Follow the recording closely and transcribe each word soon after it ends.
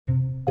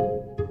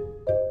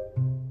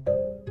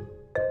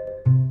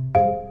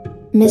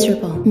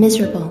Miserable,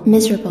 miserable,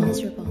 miserable,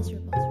 miserable,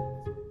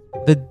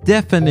 miserable. The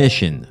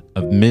definition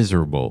of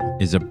miserable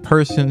is a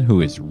person who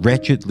is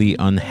wretchedly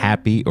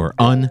unhappy or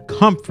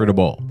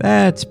uncomfortable.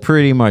 That's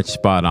pretty much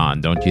spot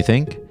on, don't you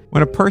think?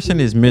 When a person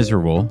is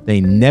miserable,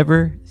 they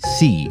never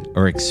see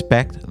or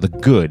expect the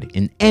good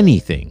in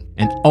anything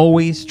and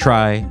always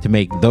try to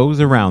make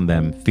those around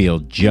them feel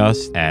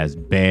just as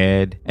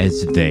bad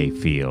as they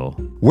feel.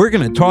 We're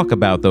going to talk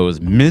about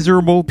those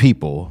miserable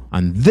people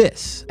on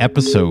this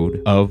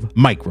episode of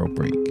Micro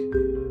Break.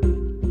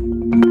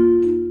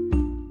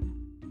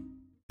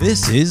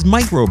 This is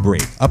Micro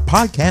Break, a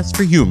podcast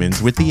for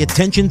humans with the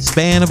attention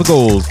span of a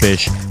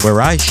goldfish,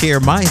 where I share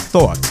my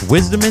thoughts,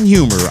 wisdom, and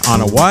humor on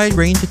a wide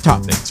range of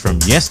topics from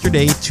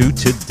yesterday to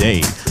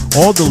today,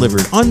 all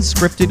delivered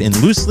unscripted and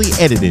loosely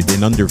edited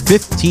in under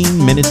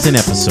 15 minutes an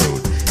episode.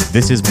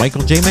 This is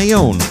Michael J.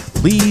 Mayone.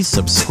 Please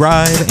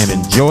subscribe and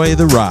enjoy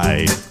the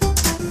ride.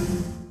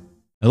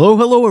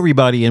 Hello,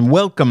 everybody, and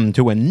welcome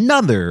to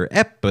another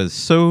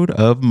episode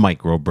of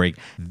Micro Break.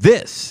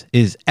 This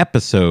is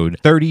episode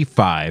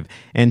 35,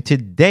 and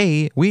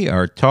today we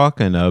are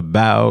talking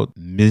about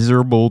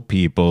miserable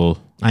people.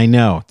 I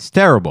know, it's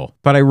terrible,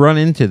 but I run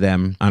into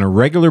them on a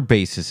regular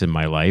basis in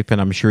my life,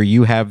 and I'm sure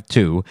you have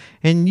too,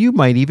 and you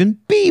might even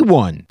be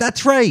one.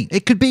 That's right,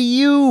 it could be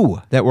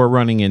you that we're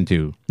running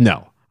into.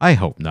 No, I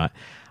hope not.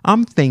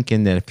 I'm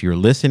thinking that if you're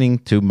listening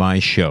to my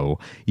show,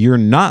 you're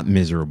not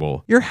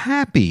miserable. You're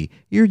happy.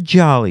 You're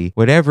jolly.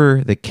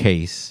 Whatever the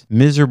case,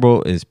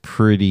 miserable is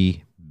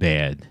pretty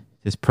bad.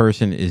 This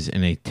person is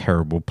in a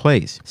terrible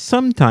place.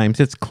 Sometimes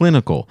it's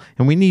clinical,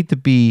 and we need to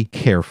be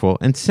careful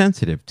and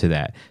sensitive to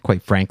that.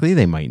 Quite frankly,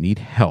 they might need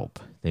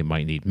help. They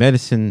might need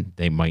medicine.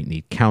 They might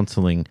need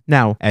counseling.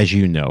 Now, as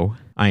you know,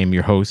 I am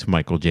your host,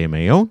 Michael J.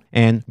 Mayone,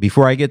 and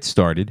before I get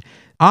started,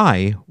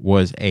 I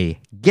was a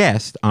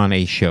guest on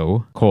a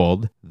show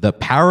called The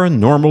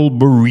Paranormal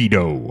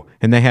Burrito,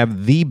 and they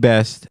have the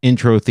best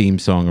intro theme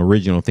song,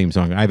 original theme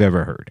song I've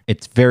ever heard.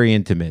 It's very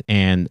intimate,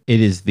 and it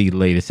is the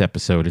latest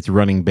episode. It's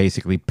running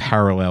basically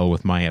parallel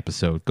with my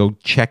episode. Go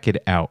check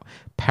it out,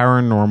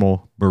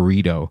 Paranormal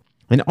Burrito.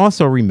 And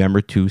also remember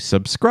to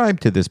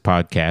subscribe to this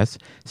podcast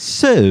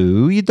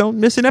so you don't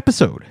miss an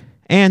episode.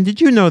 And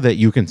did you know that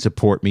you can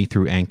support me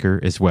through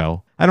Anchor as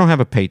well? I don't have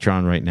a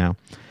Patreon right now,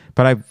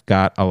 but I've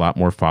got a lot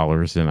more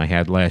followers than I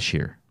had last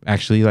year.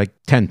 Actually, like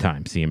 10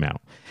 times the amount.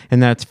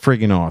 And that's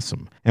friggin'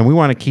 awesome. And we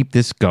want to keep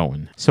this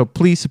going. So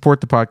please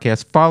support the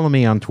podcast. Follow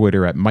me on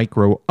Twitter at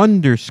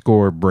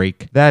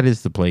micro_break. That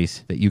is the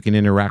place that you can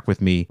interact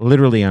with me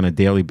literally on a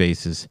daily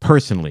basis.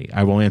 Personally,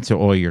 I will answer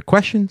all your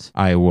questions.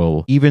 I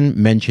will even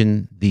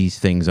mention these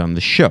things on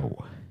the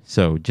show.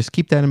 So just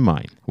keep that in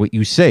mind. What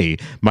you say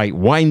might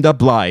wind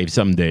up live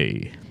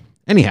someday.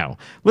 Anyhow,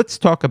 let's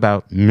talk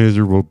about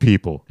miserable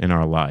people in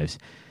our lives.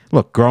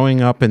 Look,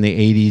 growing up in the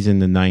 80s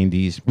and the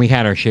 90s, we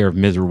had our share of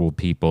miserable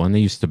people, and they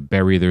used to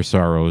bury their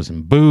sorrows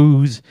in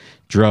booze,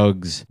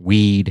 drugs,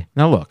 weed.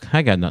 Now, look,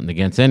 I got nothing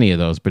against any of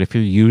those, but if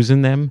you're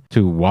using them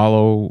to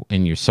wallow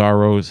in your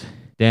sorrows,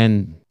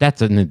 then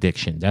that's an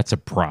addiction. That's a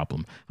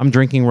problem. I'm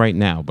drinking right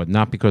now, but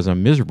not because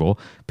I'm miserable,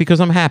 because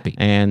I'm happy.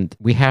 And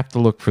we have to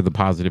look for the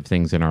positive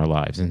things in our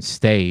lives and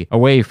stay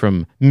away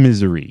from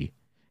misery,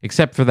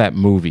 except for that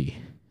movie.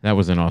 That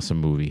was an awesome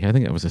movie. I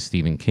think that was a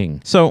Stephen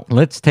King. So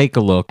let's take a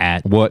look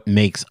at what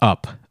makes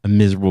up a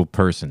miserable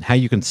person, how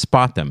you can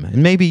spot them,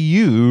 and maybe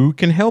you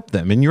can help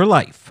them in your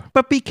life.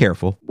 But be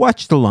careful.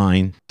 Watch the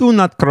line. Do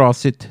not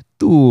cross it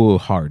too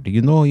hard.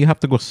 You have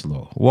to go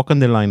slow. Walk on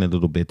the line a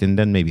little bit and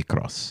then maybe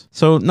cross.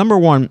 So number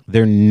one,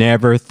 they're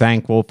never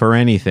thankful for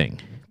anything.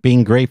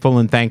 Being grateful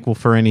and thankful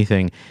for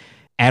anything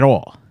at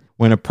all.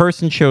 When a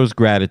person shows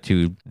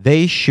gratitude,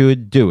 they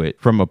should do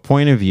it from a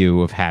point of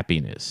view of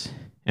happiness,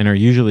 and are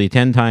usually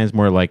 10 times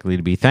more likely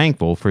to be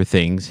thankful for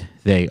things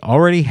they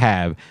already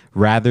have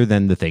rather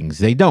than the things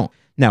they don't.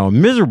 Now, a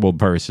miserable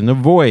person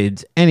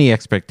avoids any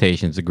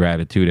expectations of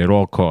gratitude at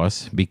all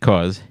costs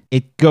because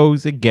it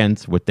goes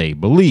against what they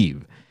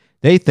believe.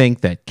 They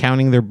think that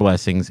counting their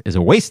blessings is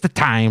a waste of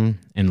time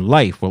and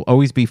life will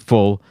always be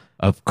full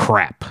of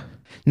crap.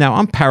 Now,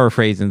 I'm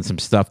paraphrasing some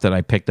stuff that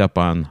I picked up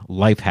on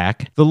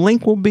Lifehack. The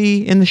link will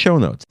be in the show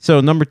notes. So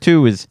number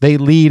two is they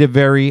lead a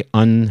very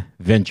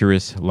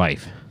unventurous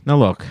life. Now,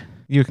 look,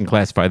 you can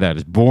classify that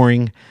as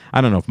boring.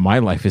 I don't know if my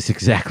life is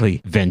exactly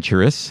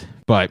venturous,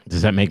 but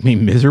does that make me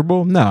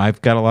miserable? No,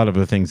 I've got a lot of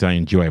the things I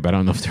enjoy, but I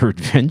don't know if they're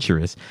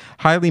adventurous.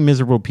 Highly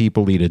miserable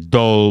people lead a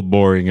dull,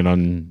 boring, and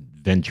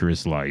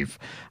unventurous life.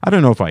 I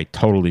don't know if I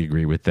totally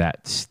agree with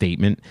that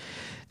statement.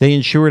 They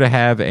ensure to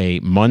have a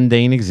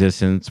mundane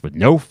existence with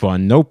no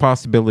fun, no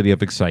possibility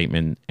of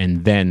excitement,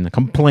 and then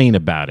complain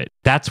about it.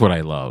 That's what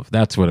I love.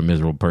 That's what a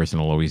miserable person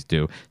will always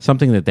do.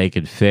 Something that they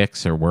could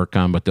fix or work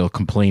on, but they'll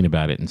complain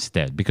about it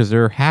instead because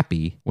they're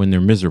happy when they're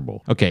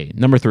miserable. Okay,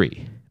 number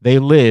three. They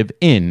live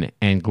in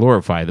and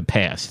glorify the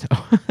past.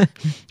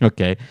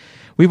 Okay.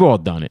 We've all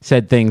done it.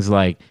 Said things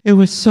like, it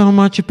was so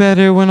much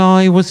better when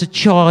I was a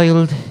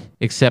child.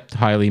 Except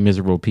highly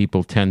miserable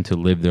people tend to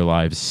live their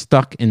lives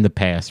stuck in the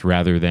past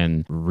rather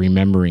than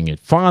remembering it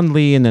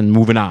fondly and then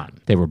moving on.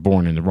 They were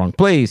born in the wrong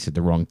place at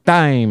the wrong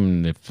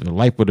time. If their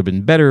life would have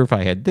been better if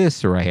I had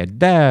this or I had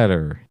that.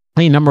 Or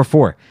hey, number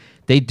 4,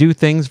 they do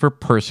things for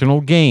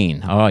personal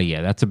gain. Oh yeah,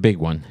 that's a big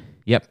one.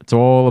 Yep, it's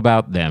all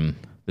about them.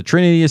 The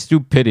trinity of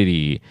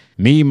stupidity,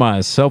 me,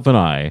 myself, and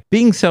I.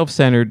 Being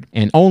self-centered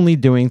and only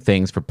doing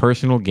things for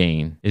personal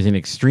gain is an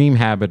extreme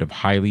habit of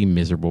highly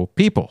miserable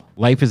people.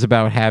 Life is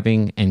about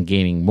having and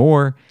gaining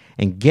more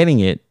and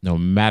getting it no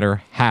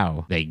matter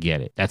how they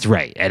get it. That's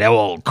right, at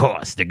all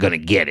costs, they're gonna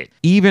get it.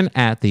 Even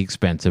at the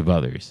expense of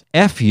others.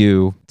 F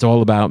you, it's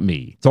all about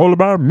me. It's all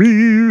about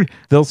me.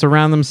 They'll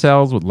surround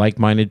themselves with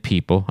like-minded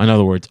people, in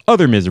other words,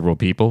 other miserable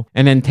people,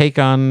 and then take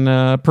on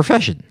a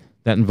profession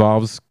that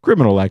involves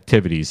criminal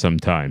activities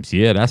sometimes.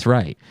 Yeah, that's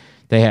right.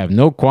 They have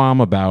no qualm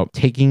about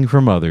taking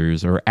from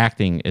others or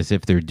acting as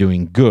if they're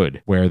doing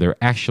good, where they're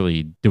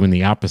actually doing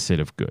the opposite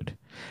of good.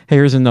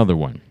 Here's another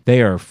one.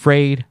 They are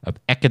afraid of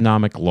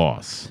economic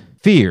loss.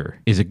 Fear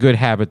is a good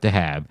habit to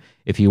have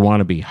if you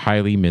want to be a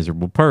highly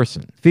miserable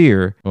person.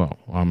 Fear, well,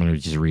 I'm going to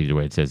just read it the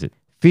way it says it.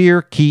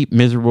 Fear keep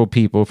miserable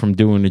people from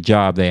doing a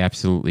job they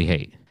absolutely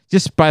hate.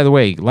 Just by the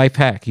way, life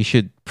hack, you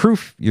should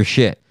proof your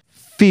shit.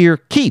 Fear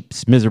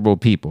keeps miserable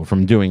people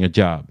from doing a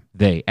job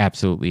they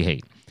absolutely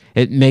hate.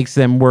 It makes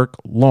them work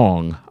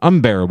long,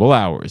 unbearable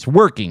hours,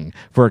 working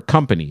for a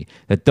company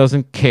that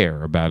doesn't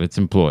care about its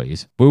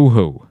employees.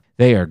 Boo-hoo.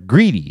 They are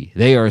greedy.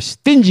 They are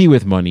stingy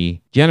with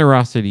money.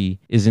 Generosity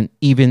isn't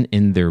even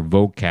in their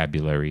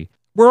vocabulary.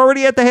 We're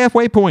already at the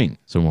halfway point.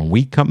 So when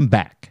we come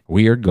back,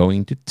 we are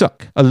going to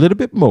talk a little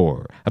bit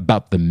more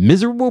about the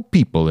miserable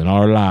people in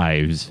our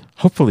lives.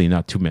 Hopefully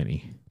not too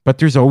many. But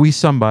there's always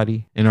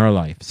somebody in our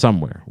life,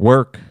 somewhere.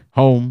 Work,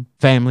 home,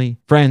 family,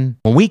 friend.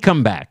 When we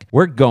come back,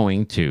 we're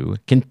going to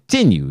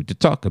continue to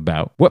talk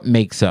about what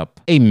makes up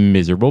a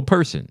miserable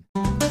person.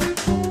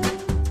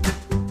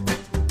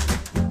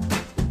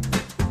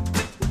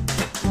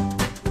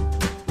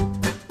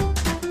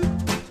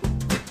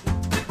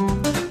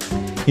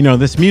 You know,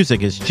 this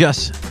music is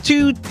just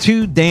too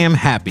damn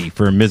happy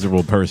for a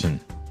miserable person.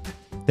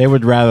 They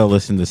would rather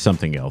listen to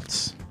something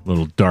else, a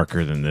little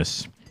darker than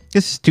this.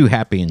 This is too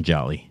happy and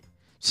jolly.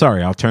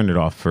 Sorry, I'll turn it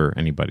off for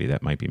anybody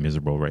that might be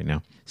miserable right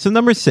now. So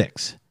number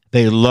 6,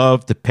 they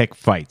love to pick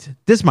fights.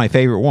 This is my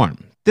favorite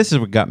one. This is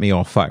what got me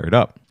all fired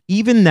up.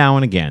 Even now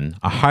and again,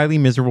 a highly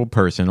miserable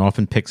person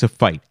often picks a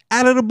fight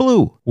out of the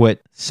blue with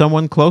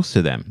someone close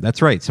to them.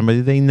 That's right,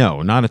 somebody they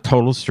know, not a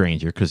total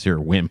stranger because they're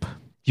a wimp.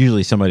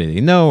 Usually somebody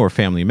they know or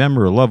family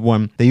member or loved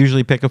one. They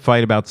usually pick a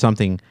fight about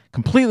something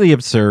completely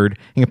absurd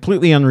and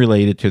completely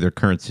unrelated to their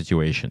current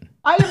situation.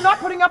 I am not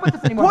putting up with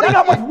this anymore. Putting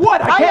up with what?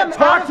 I can't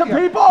talk to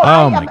people.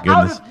 Oh my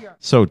goodness.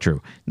 So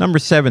true. Number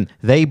 7,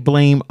 they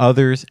blame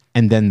others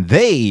and then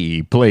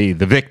they play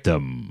the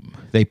victim.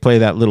 They play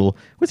that little,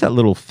 what's that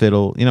little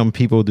fiddle? You know, when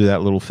people do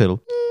that little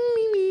fiddle.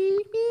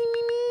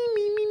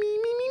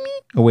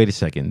 Oh, wait a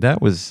second.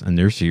 That was a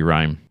nursery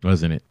rhyme,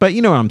 wasn't it? But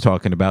you know what I'm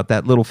talking about.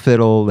 That little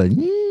fiddle.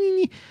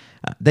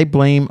 They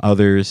blame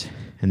others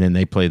and then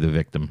they play the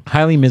victim.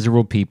 Highly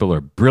miserable people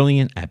are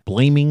brilliant at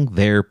blaming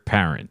their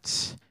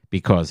parents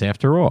because,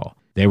 after all,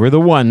 they were the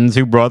ones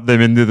who brought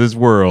them into this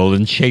world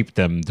and shaped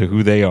them to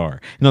who they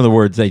are. In other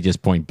words, they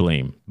just point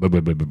blame.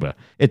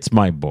 It's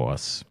my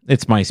boss.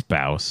 It's my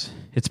spouse.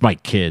 It's my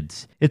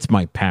kids. It's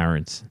my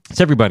parents.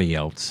 It's everybody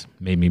else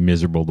made me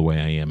miserable the way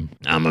I am.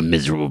 I'm a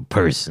miserable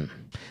person.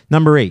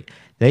 Number 8,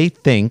 they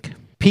think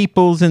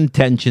people's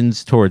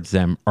intentions towards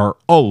them are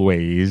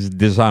always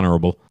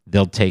dishonorable.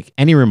 They'll take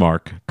any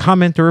remark,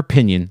 comment, or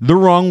opinion the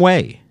wrong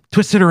way.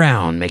 Twist it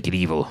around, make it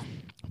evil.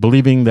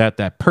 Believing that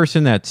that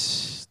person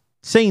that's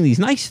saying these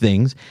nice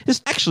things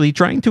is actually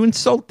trying to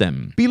insult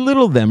them,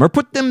 belittle them, or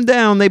put them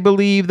down. They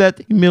believe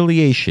that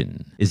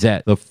humiliation is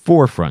at the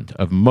forefront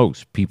of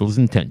most people's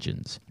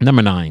intentions.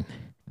 Number 9,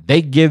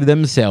 they give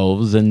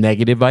themselves a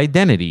negative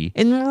identity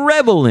and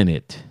revel in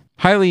it.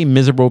 Highly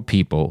miserable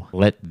people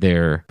let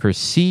their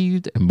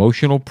perceived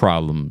emotional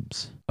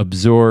problems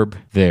absorb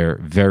their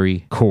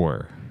very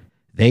core.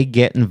 They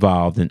get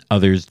involved in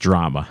others'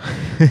 drama.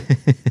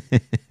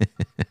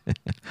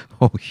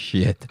 Oh,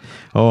 shit.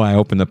 Oh, I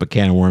opened up a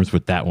can of worms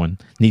with that one.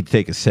 Need to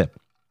take a sip.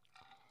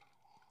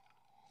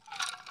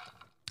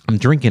 I'm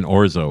drinking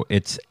orzo.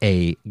 It's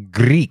a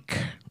Greek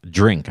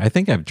drink. I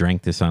think I've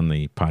drank this on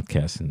the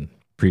podcast in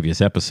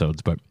previous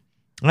episodes, but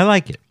I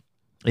like it.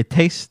 It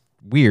tastes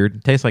weird.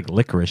 It tastes like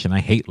licorice, and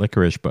I hate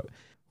licorice, but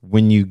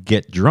when you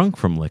get drunk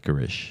from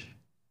licorice,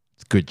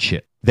 it's good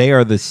shit. They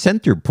are the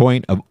center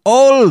point of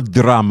all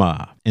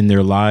drama in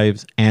their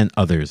lives and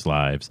others'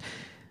 lives.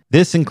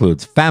 This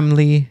includes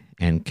family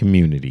and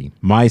community.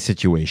 My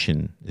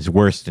situation is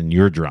worse than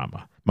your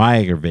drama. My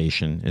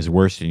aggravation is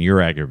worse than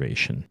your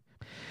aggravation.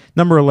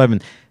 Number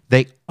 11,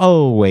 they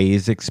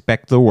always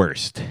expect the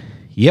worst.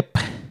 Yep,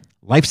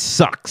 life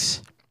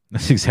sucks.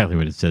 That's exactly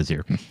what it says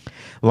here.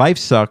 Life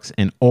sucks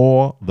and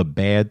all the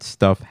bad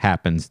stuff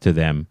happens to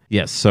them.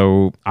 Yes,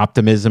 so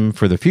optimism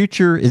for the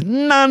future is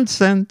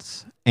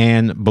nonsense,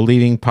 and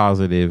believing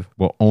positive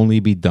will only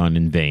be done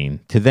in vain.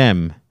 To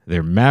them,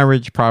 their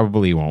marriage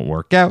probably won't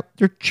work out,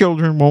 their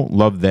children won't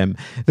love them,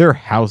 their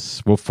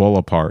house will fall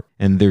apart,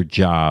 and their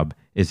job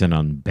is an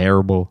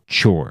unbearable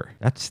chore.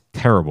 That's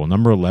terrible.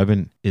 Number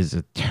 11 is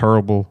a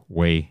terrible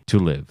way to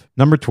live.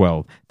 Number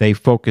 12, they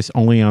focus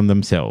only on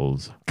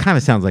themselves. Kind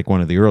of sounds like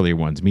one of the earlier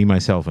ones, me,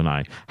 myself, and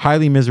I.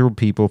 Highly miserable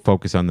people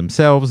focus on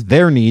themselves,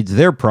 their needs,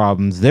 their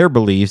problems, their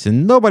beliefs,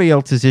 and nobody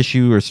else's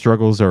issue or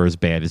struggles are as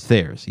bad as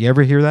theirs. You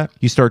ever hear that?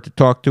 You start to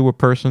talk to a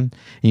person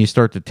and you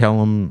start to tell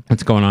them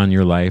what's going on in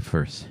your life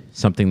or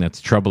something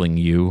that's troubling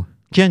you,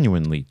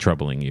 genuinely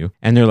troubling you,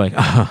 and they're like,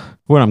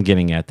 what I'm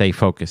getting at, they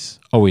focus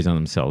always on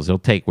themselves. They'll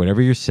take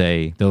whatever you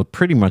say, they'll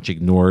pretty much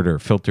ignore it or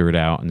filter it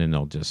out, and then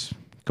they'll just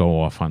go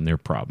off on their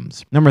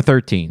problems. Number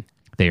 13,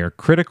 they are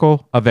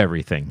critical of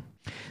everything.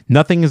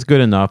 Nothing is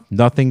good enough,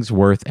 nothing's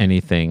worth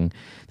anything.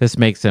 This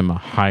makes them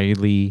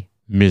highly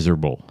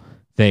miserable.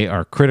 They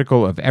are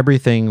critical of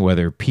everything,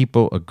 whether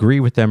people agree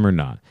with them or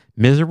not.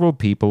 Miserable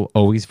people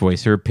always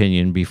voice their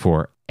opinion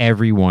before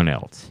everyone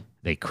else.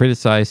 They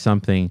criticize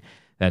something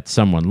that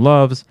someone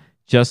loves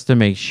just to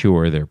make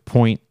sure their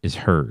point is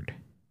heard.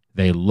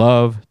 They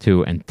love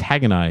to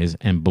antagonize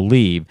and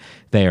believe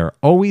they are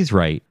always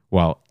right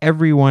while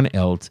everyone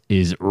else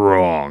is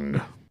wrong.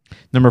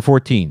 Number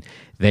 14,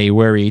 they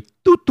worry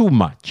too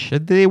much.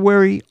 They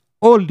worry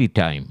all the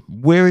time.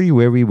 Worry.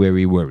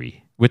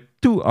 With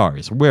 2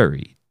 R's,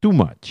 worry, too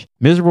much.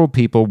 Miserable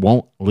people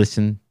won't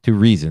listen to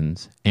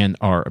reasons and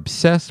are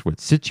obsessed with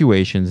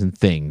situations and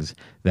things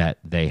that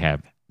they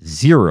have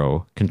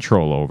zero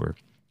control over.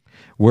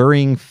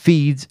 Worrying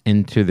feeds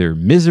into their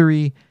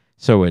misery,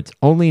 so it's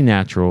only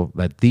natural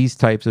that these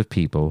types of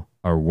people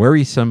are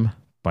worrisome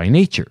by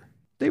nature.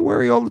 They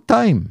worry all the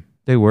time.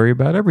 They worry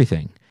about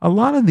everything. A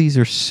lot of these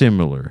are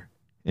similar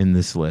in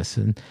this list.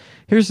 And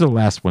here's the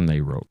last one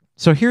they wrote.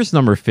 So here's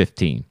number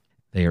 15.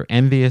 They are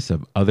envious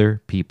of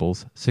other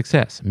people's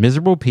success.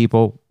 Miserable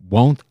people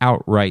won't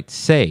outright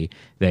say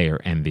they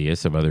are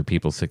envious of other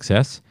people's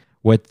success.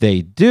 What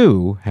they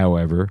do,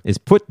 however, is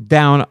put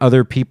down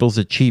other people's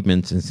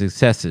achievements and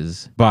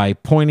successes by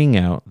pointing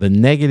out the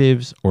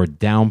negatives or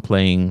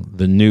downplaying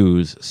the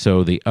news,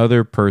 so the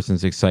other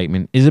person's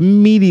excitement is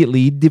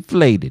immediately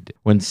deflated.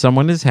 When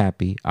someone is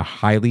happy, a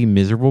highly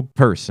miserable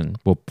person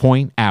will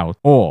point out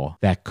all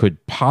that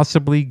could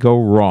possibly go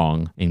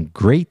wrong in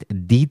great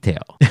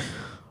detail.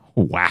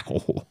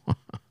 Wow.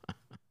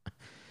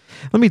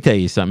 Let me tell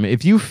you something.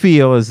 If you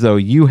feel as though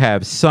you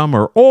have some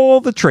or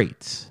all the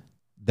traits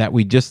that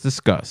we just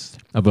discussed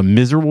of a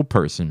miserable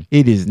person,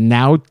 it is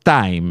now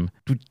time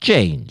to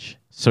change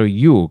so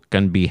you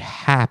can be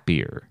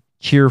happier,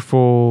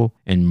 cheerful,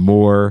 and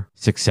more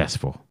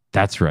successful.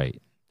 That's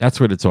right. That's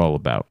what it's all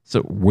about.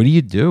 So what do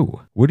you do?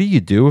 What do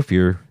you do if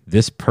you're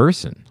this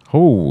person?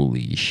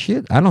 Holy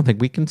shit. I don't think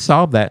we can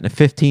solve that in a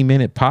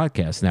 15-minute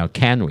podcast now,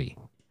 can we?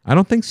 I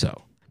don't think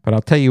so. But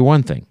I'll tell you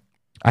one thing.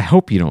 I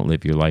hope you don't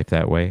live your life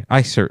that way.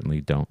 I certainly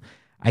don't.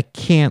 I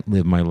can't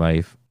live my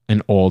life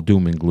in all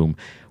doom and gloom.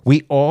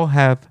 We all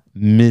have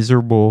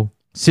miserable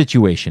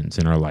situations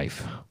in our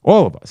life.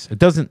 All of us. It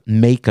doesn't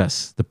make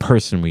us the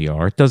person we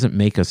are. It doesn't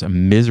make us a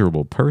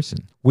miserable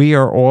person. We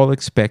are all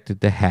expected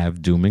to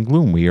have doom and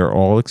gloom. We are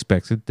all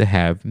expected to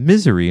have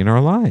misery in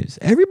our lives.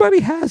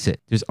 Everybody has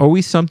it. There's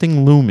always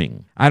something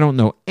looming. I don't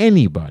know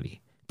anybody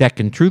that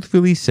can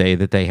truthfully say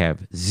that they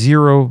have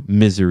zero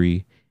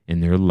misery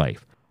in their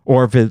life,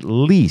 or have at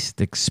least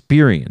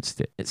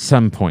experienced it at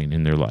some point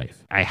in their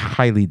life. I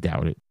highly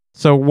doubt it.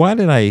 So why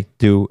did I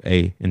do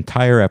an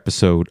entire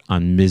episode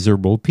on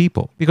miserable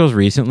people? Because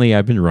recently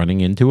I've been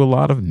running into a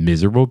lot of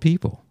miserable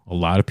people. A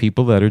lot of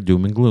people that are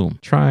doom and gloom.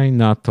 Try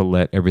not to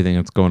let everything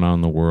that's going on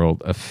in the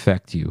world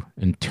affect you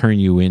and turn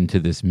you into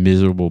this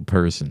miserable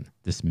person.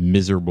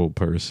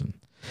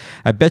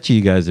 I bet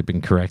you guys have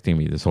been correcting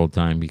me this whole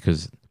time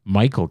because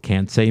Michael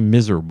can't say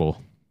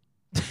miserable.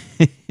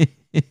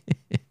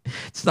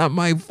 It's not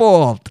my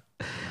fault.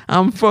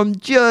 I'm from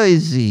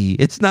Jersey.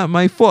 It's not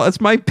my fault. It's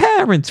my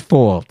parents'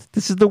 fault.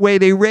 This is the way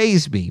they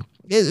raised me.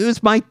 It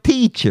was my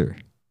teacher.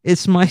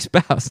 It's my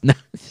spouse. No,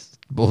 it's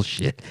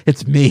bullshit.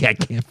 It's me. I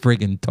can't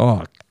friggin'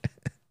 talk.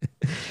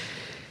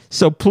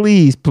 So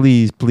please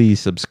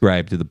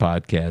subscribe to the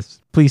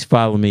podcast. Please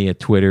follow me at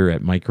Twitter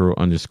at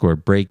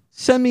 @micro_break.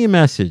 Send me a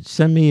message.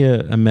 Send me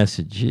a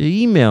message.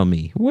 Email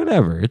me.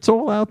 Whatever. It's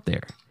all out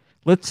there.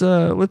 Let's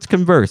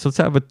converse. Let's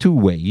have a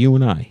two-way, you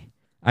and I.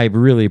 I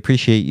really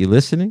appreciate you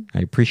listening. I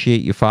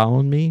appreciate you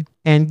following me.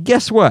 And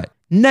guess what?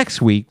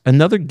 Next week,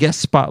 another guest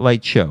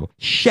spotlight show.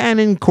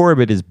 Shannon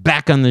Corbett is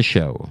back on the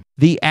show.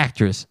 The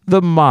actress,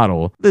 the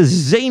model, the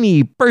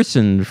zany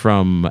person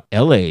from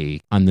LA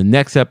on the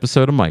next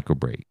episode of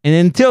Microbreak. And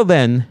until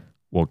then,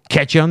 we'll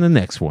catch you on the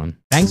next one.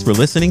 Thanks for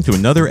listening to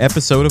another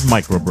episode of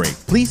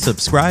Microbreak. Please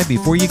subscribe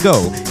before you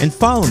go and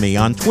follow me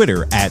on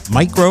Twitter at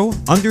 @micro_break.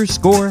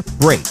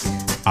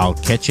 I'll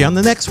catch you on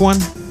the next one.